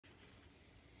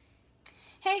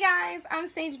Hey guys, I'm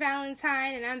Sage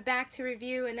Valentine and I'm back to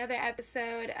review another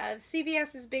episode of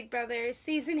CBS's Big Brother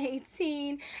Season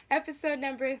 18, episode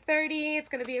number 30. It's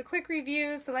going to be a quick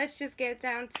review, so let's just get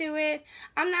down to it.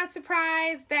 I'm not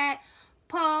surprised that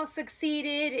Paul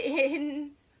succeeded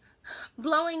in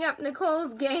blowing up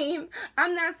Nicole's game.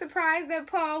 I'm not surprised that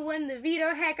Paul won the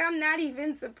veto. Heck, I'm not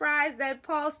even surprised that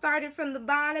Paul started from the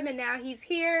bottom and now he's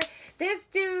here. This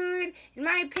dude, in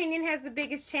my opinion, has the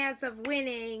biggest chance of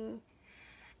winning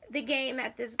the game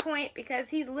at this point because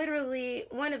he's literally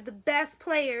one of the best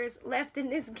players left in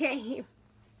this game.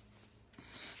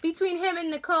 Between him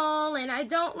and Nicole, and I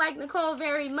don't like Nicole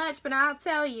very much, but I'll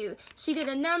tell you, she did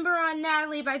a number on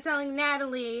Natalie by telling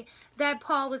Natalie that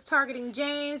Paul was targeting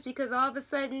James because all of a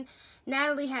sudden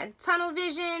Natalie had tunnel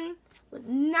vision, was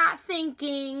not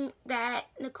thinking that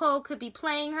Nicole could be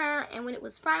playing her, and when it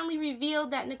was finally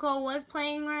revealed that Nicole was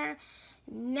playing her,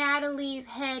 Natalie's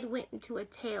head went into a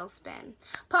tailspin.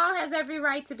 Paul has every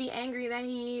right to be angry that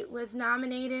he was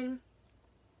nominated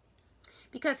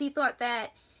because he thought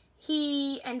that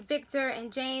he and Victor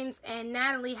and James and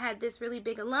Natalie had this really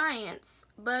big alliance.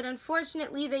 But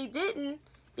unfortunately they didn't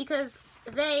because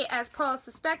they, as Paul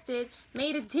suspected,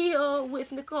 made a deal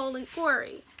with Nicole and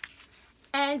Corey.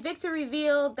 And Victor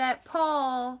revealed that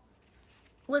Paul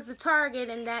was the target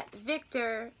and that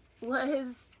Victor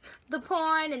was the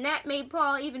pawn, and that made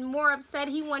Paul even more upset.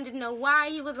 He wanted to know why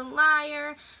he was a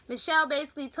liar. Michelle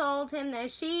basically told him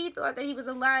that she thought that he was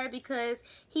a liar because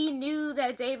he knew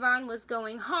that Davon was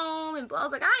going home, and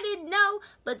Paul's like, I didn't know,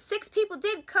 but 6 people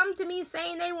did come to me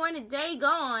saying they wanted Day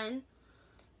gone.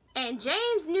 And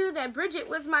James knew that Bridget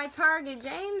was my target.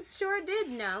 James sure did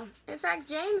know. In fact,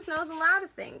 James knows a lot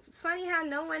of things. It's funny how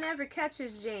no one ever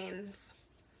catches James.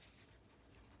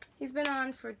 He's been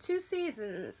on for 2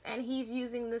 seasons, and he's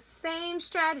using the same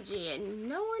strategy, and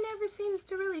no one ever seems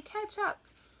to really catch up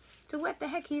to what the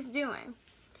heck he's doing.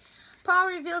 Paul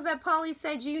reveals that Paulie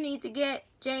said you need to get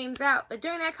James out, but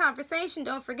during that conversation,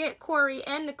 don't forget Corey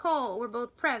and Nicole were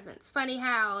both present. It's funny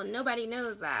how nobody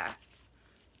knows that.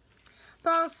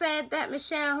 Paul said that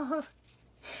Michelle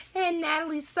and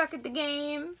Natalie suck at the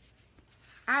game.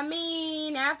 I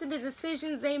mean, after the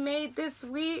decisions they made this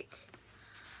week,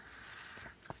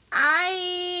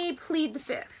 I plead the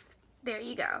 5th. There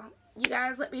you go. You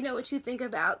guys let me know what you think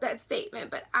about that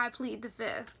statement, but I plead the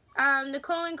 5th.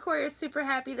 Nicole and Corey are super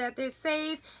happy that they're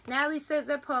safe. Natalie says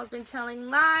that Paul's been telling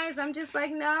lies. I'm just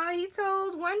like, no, he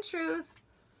told one truth.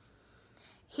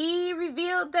 He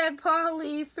revealed that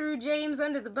Paulie threw James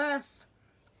under the bus.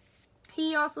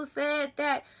 He also said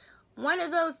that one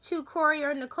of those 2, Corey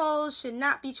or Nicole, should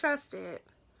not be trusted.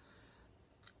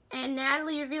 And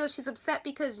Natalie reveals she's upset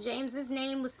because James's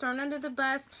name was thrown under the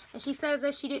bus, and she says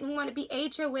that she didn't want to be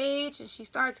HOH, and she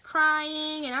starts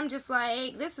crying, and I'm just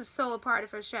like, this is so a part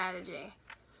of her strategy.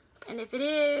 And if it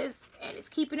is, and it's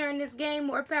keeping her in this game,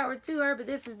 more power to her, but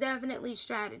this is definitely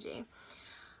strategy.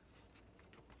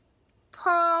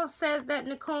 Paul says that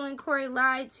Nicole and Corey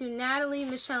lied to Natalie,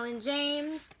 Michelle, and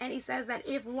James, and he says that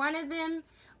if one of them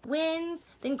wins,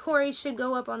 then Corey should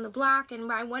go up on the block, and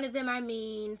by one of them I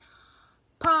mean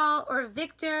Paul or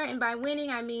Victor, and by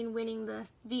winning, I mean winning the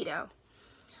veto.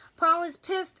 Paul is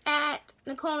pissed at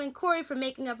Nicole and Corey for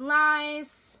making up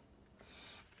lies.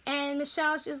 And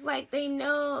Michelle's just like they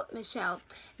know,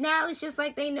 Natalie's just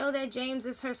like they know that James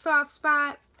is her soft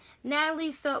spot.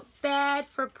 Natalie felt bad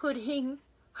for putting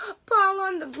Paul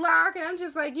on the block, and I'm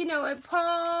just like, you know what,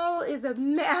 Paul is a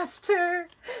master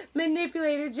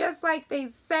manipulator, just like they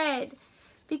said,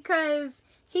 because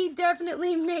he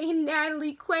definitely made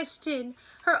Natalie question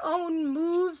her own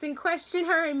moves and question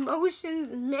her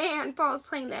emotions. Man, Paul's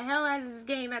playing the hell out of this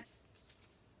game.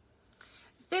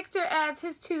 Victor adds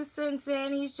his 2 cents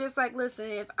in. He's just like,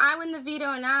 listen, if I win the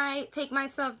veto and I take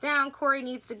myself down, Corey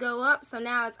needs to go up. So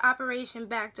now it's Operation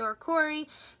Backdoor Corey.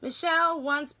 Michelle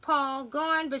wants Paul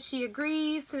gone, but she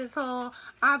agrees to this whole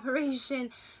Operation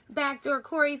Backdoor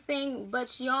Corey thing. But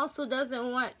she also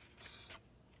doesn't want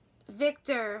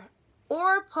Victor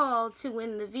or Paul to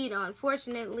win the veto.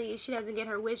 Unfortunately, she doesn't get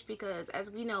her wish because, as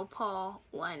we know, Paul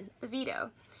won the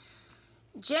veto.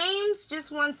 James just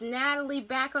wants Natalie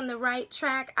back on the right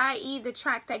track, i.e. the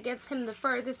track that gets him the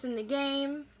furthest in the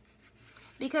game.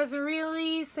 Because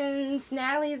really, since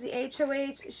Natalie is the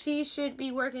HOH, she should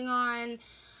be working on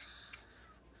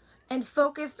and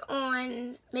focused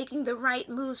on making the right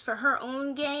moves for her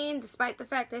own game, despite the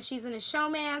fact that she's in a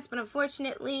showmance. But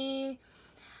unfortunately,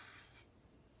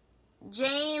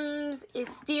 James is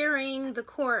steering the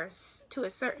course to a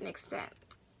certain extent.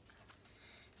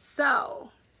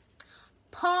 So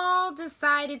Paul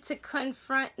decided to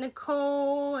confront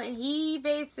Nicole, and he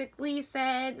basically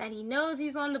said that he knows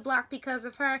he's on the block because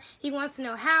of her. He wants to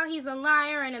know how he's a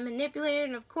liar and a manipulator,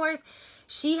 and of course,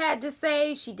 she had to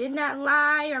say she did not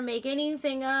lie or make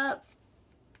anything up.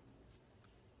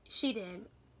 She did.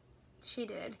 She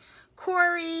did.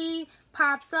 Corey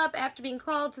pops up after being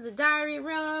called to the diary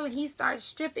room, and he starts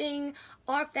stripping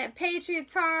off that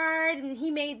patriotard, and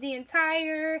he made the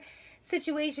entire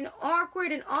situation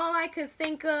awkward, and all I could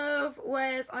think of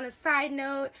was, on a side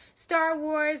note, Star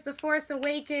Wars The Force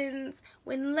Awakens,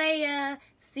 when Leia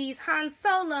sees Han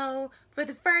Solo for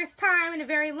the first time in a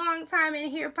very long time,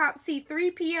 and here pops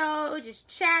C-3PO just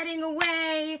chatting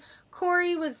away.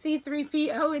 Corey was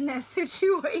C-3PO in that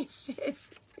situation.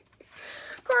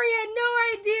 Corey had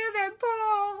no idea that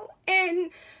Paul and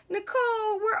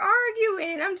Nicole were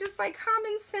arguing. I'm just like,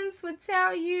 common sense would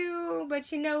tell you,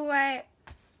 but you know what?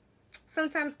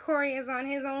 Sometimes Corey is on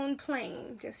his own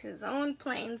plane, just his own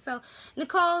plane. So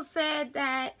Nicole said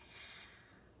that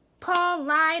Paul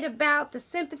lied about the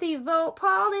sympathy vote.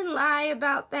 Paul didn't lie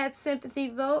about that sympathy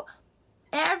vote.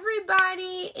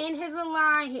 Everybody in his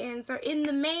alliance, or in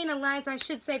the main alliance, I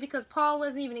should say, because Paul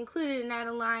wasn't even included in that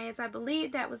alliance. I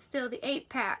believe that was still the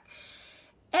 8-pack.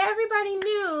 Everybody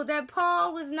knew that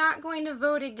Paul was not going to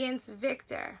vote against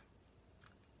Victor.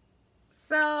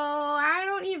 So I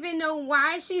don't even know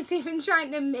why she's even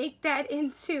trying to make that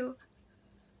into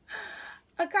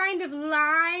a kind of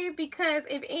lie, because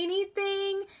if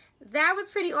anything, that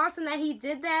was pretty awesome that he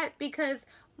did that, because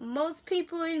most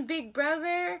people in Big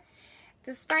Brother,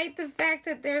 despite the fact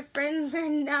that their friends are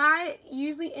not,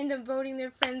 usually end up voting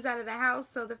their friends out of the house.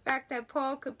 So the fact that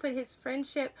Paul could put his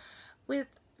friendship with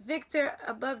Victor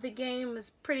above the game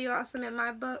was pretty awesome in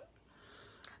my book.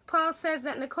 Paul says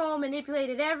that Nicole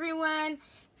manipulated everyone.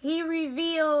 He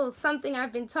reveals something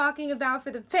I've been talking about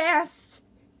for the past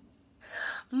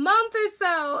month or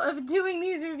so of doing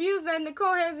these reviews, that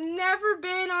Nicole has never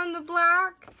been on the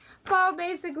block. Paul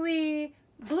basically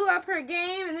blew up her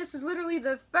game, and this is literally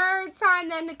the 3rd time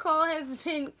that Nicole has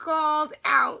been called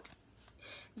out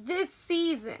this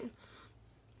season.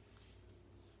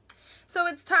 So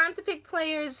it's time to pick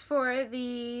players for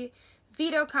the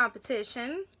veto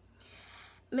competition.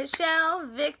 Michelle,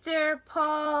 Victor,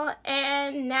 Paul,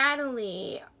 and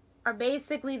Natalie are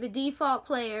basically the default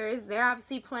players. They're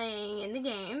obviously playing in the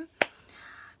game.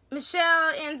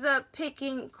 Michelle ends up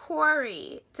picking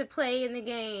Corey to play in the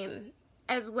game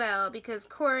as well, because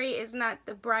Corey is not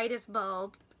the brightest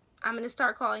bulb. I'm going to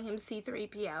start calling him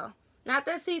C-3PO. Not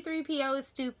that C-3PO is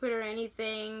stupid or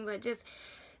anything, but just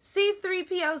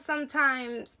C-3PO,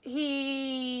 sometimes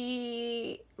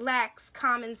he lacks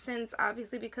common sense,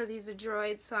 obviously, because he's a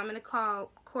droid. So I'm going to call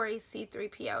Corey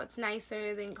C-3PO. It's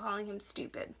nicer than calling him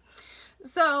stupid.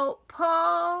 So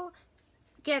Paul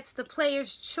gets the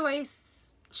player's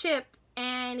choice chip,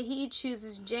 and he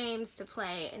chooses James to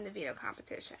play in the veto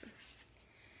competition.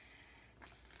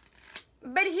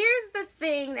 But here's the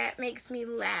thing that makes me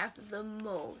laugh the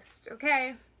most,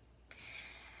 okay?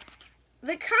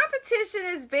 The competition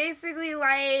is basically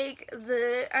like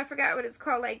I forgot what it's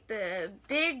called, like the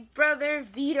Big Brother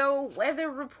Veto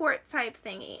weather report type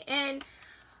thingy. And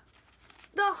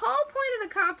the whole point of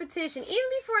the competition, even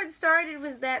before it started,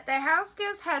 was that the house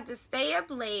guests had to stay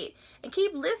up late and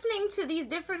keep listening to these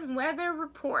different weather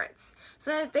reports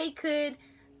so that they could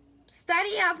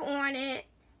study up on it,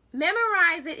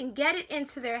 memorize it, and get it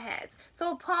into their heads.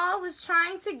 So Paul was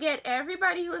trying to get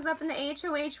everybody who was up in the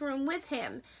HOH room with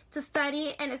him to study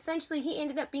it, and essentially he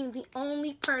ended up being the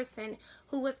only person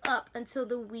who was up until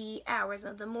the wee hours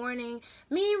of the morning.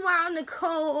 Meanwhile,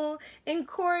 Nicole and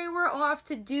Corey were off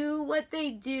to do what they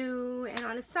do. And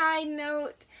on a side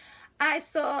note, I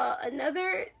saw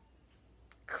another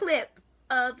clip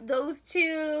of those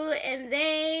two, and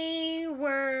they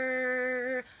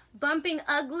were bumping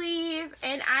uglies,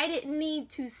 and I didn't need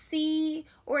to see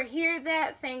or hear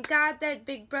that. Thank God that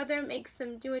Big Brother makes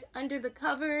them do it under the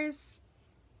covers.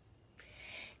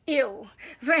 Ew.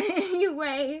 But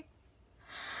anyway,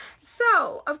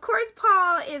 so of course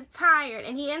Paul is tired,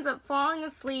 and he ends up falling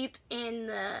asleep in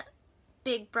the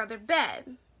Big Brother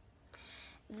bed.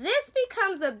 This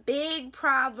becomes a big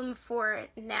problem for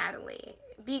Natalie,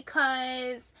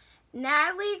 because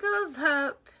Natalie goes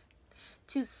up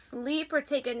to sleep or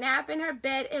take a nap in her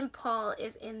bed, and Paul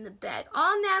is in the bed.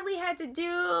 All Natalie had to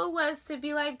do was to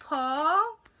be like,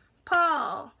 Paul,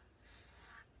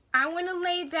 I want to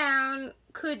lay down.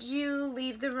 Could you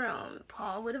leave the room?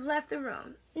 Paul would have left the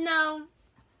room. No.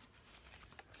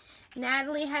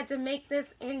 Natalie had to make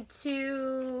this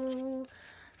into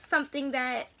something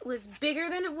that was bigger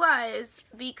than it was,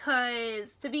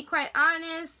 because, to be quite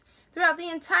honest, Throughout the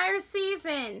entire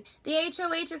season, the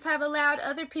HOHs have allowed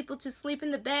other people to sleep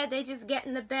in the bed. They just get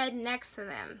in the bed next to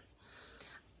them.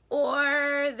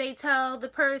 Or they tell the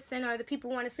person or the people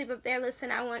who want to sleep up there,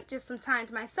 listen, I want just some time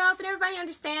to myself. And everybody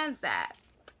understands that.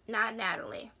 Not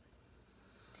Natalie.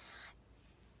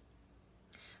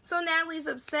 So Natalie's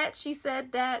upset. She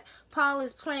said that Paul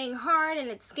is playing hard and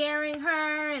it's scaring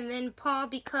her, and then Paul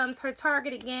becomes her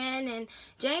target again. And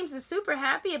James is super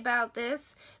happy about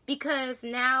this because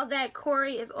now that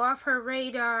Corey is off her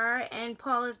radar and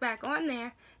Paul is back on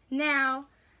there, now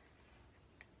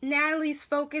Natalie's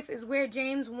focus is where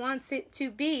James wants it to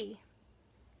be.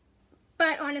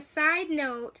 But on a side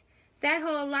note, that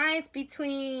whole alliance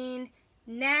between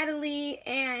Natalie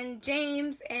and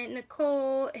James and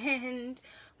Nicole and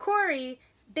Corey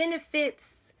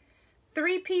benefits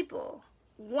 3 people,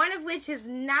 one of which is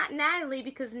not Natalie,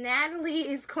 because Natalie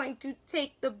is going to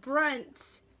take the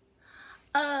brunt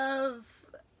of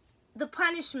the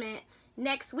punishment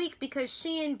next week because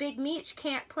she and Big Meech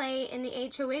can't play in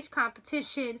the HOH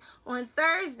competition on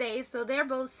Thursday, so they're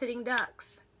both sitting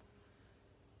ducks.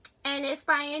 And if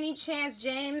by any chance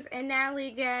James and Natalie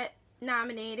get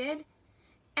nominated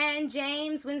and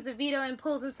James wins the veto and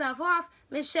pulls himself off,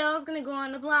 Michelle's going to go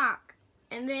on the block.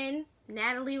 And then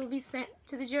Natalie will be sent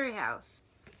to the jury house.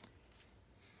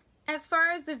 As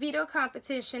far as the veto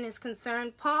competition is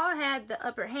concerned, Paul had the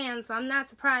upper hand, so I'm not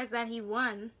surprised that he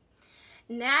won.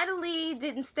 Natalie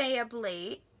didn't stay up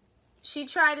late. She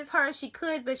tried as hard as she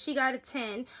could, but she got a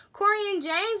 10. Corey and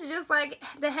James are just like,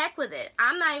 the heck with it.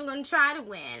 I'm not even going to try to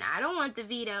win. I don't want the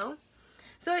veto.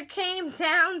 So it came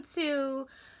down to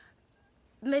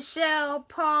Michelle,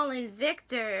 Paul, and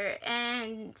Victor,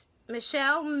 and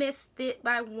Michelle missed it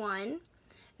by 1.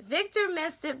 Victor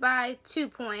missed it by 2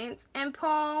 points, and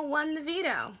Paul won the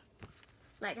veto.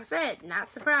 Like I said,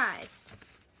 not surprised.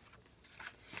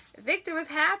 Victor was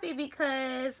happy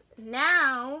because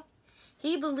now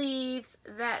he believes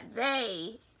that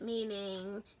they,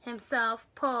 meaning himself,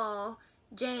 Paul,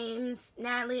 James,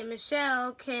 Natalie, and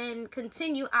Michelle, can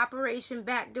continue Operation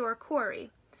Backdoor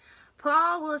Corey.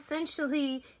 Paul will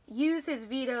essentially use his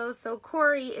veto, so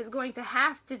Corey is going to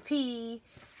have to be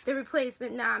the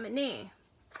replacement nominee.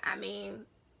 I mean,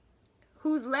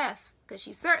 who's left? Because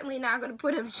she's certainly not going to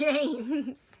put up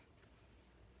James.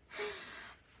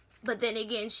 But then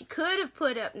again, she could have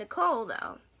put up Nicole,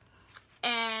 though.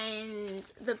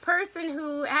 And the person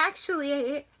who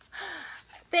actually,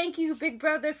 thank you, Big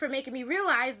Brother, for making me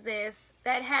realize this,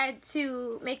 that had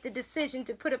to make the decision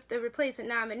to put up the replacement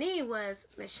nominee was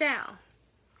Michelle.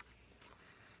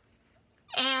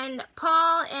 And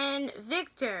Paul and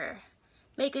Victor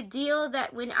make a deal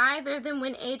that when either of them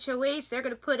win HOH, they're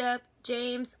going to put up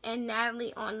James and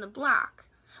Natalie on the block,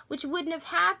 which wouldn't have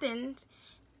happened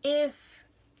if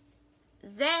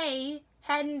they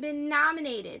hadn't been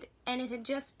nominated and it had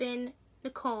just been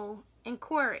Nicole and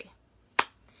Corey.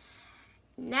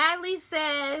 Natalie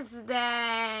says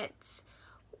that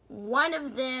one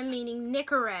of them, meaning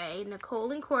Nicorey,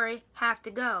 Nicole and Corey, have to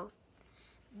go.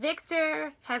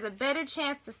 Victor has a better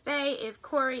chance to stay if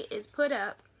Corey is put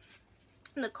up.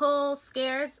 Nicole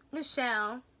scares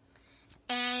Michelle.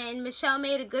 And Michelle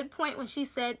made a good point when she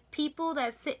said people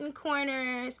that sit in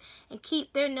corners and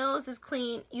keep their noses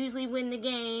clean usually win the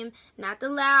game. Not the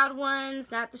loud ones,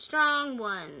 not the strong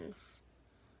ones.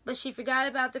 But she forgot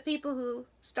about the people who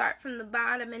start from the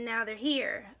bottom and now they're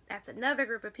here. That's another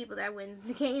group of people that wins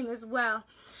the game as well.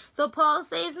 So Paul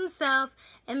saves himself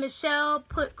and Michelle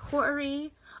put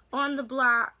Corey on the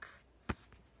block.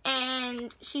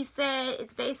 And she said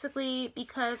it's basically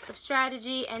because of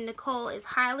strategy, and Nicole is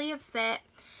highly upset.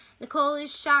 Nicole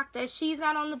is shocked that she's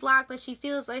not on the block, but she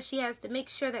feels like she has to make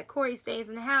sure that Corey stays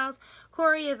in the house.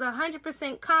 Corey is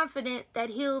 100% confident that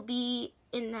he'll be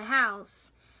in the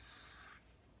house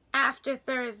after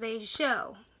Thursday's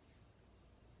show.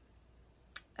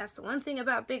 That's the one thing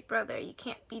about Big Brother. You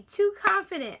can't be too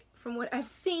confident from what I've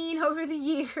seen over the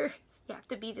years. You have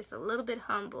to be just a little bit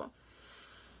humble.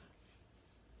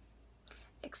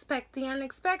 Expect the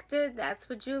unexpected. That's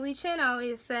what Julie Chen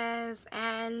always says.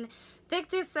 And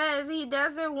Victor says he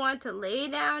doesn't want to lay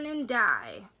down and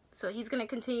die. So he's going to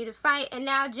continue to fight. And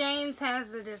now James has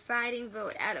the deciding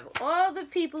vote. Out of all the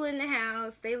people in the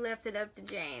house, they left it up to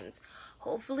James.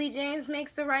 Hopefully James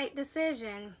makes the right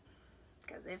decision.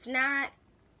 Because if not,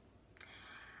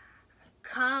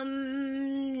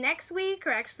 come next week,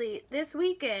 or actually this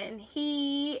weekend,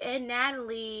 he and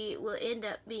Natalie will end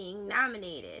up being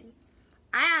nominated.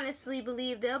 I honestly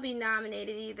believe they'll be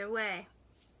nominated either way.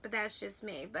 But that's just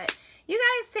me. But you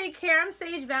guys take care. I'm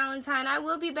Sage Valentine. I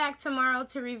will be back tomorrow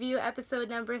to review episode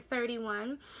number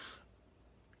 31.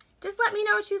 Just let me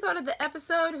know what you thought of the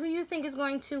episode, who you think is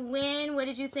going to win, what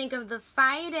did you think of the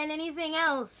fight, and anything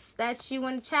else that you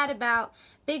want to chat about,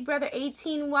 Big Brother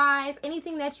 18-wise,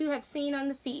 anything that you have seen on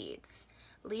the feeds.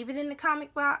 Leave it in the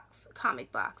comment box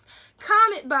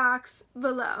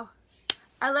below.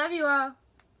 I love you all.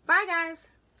 Bye, guys.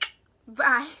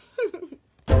 Bye.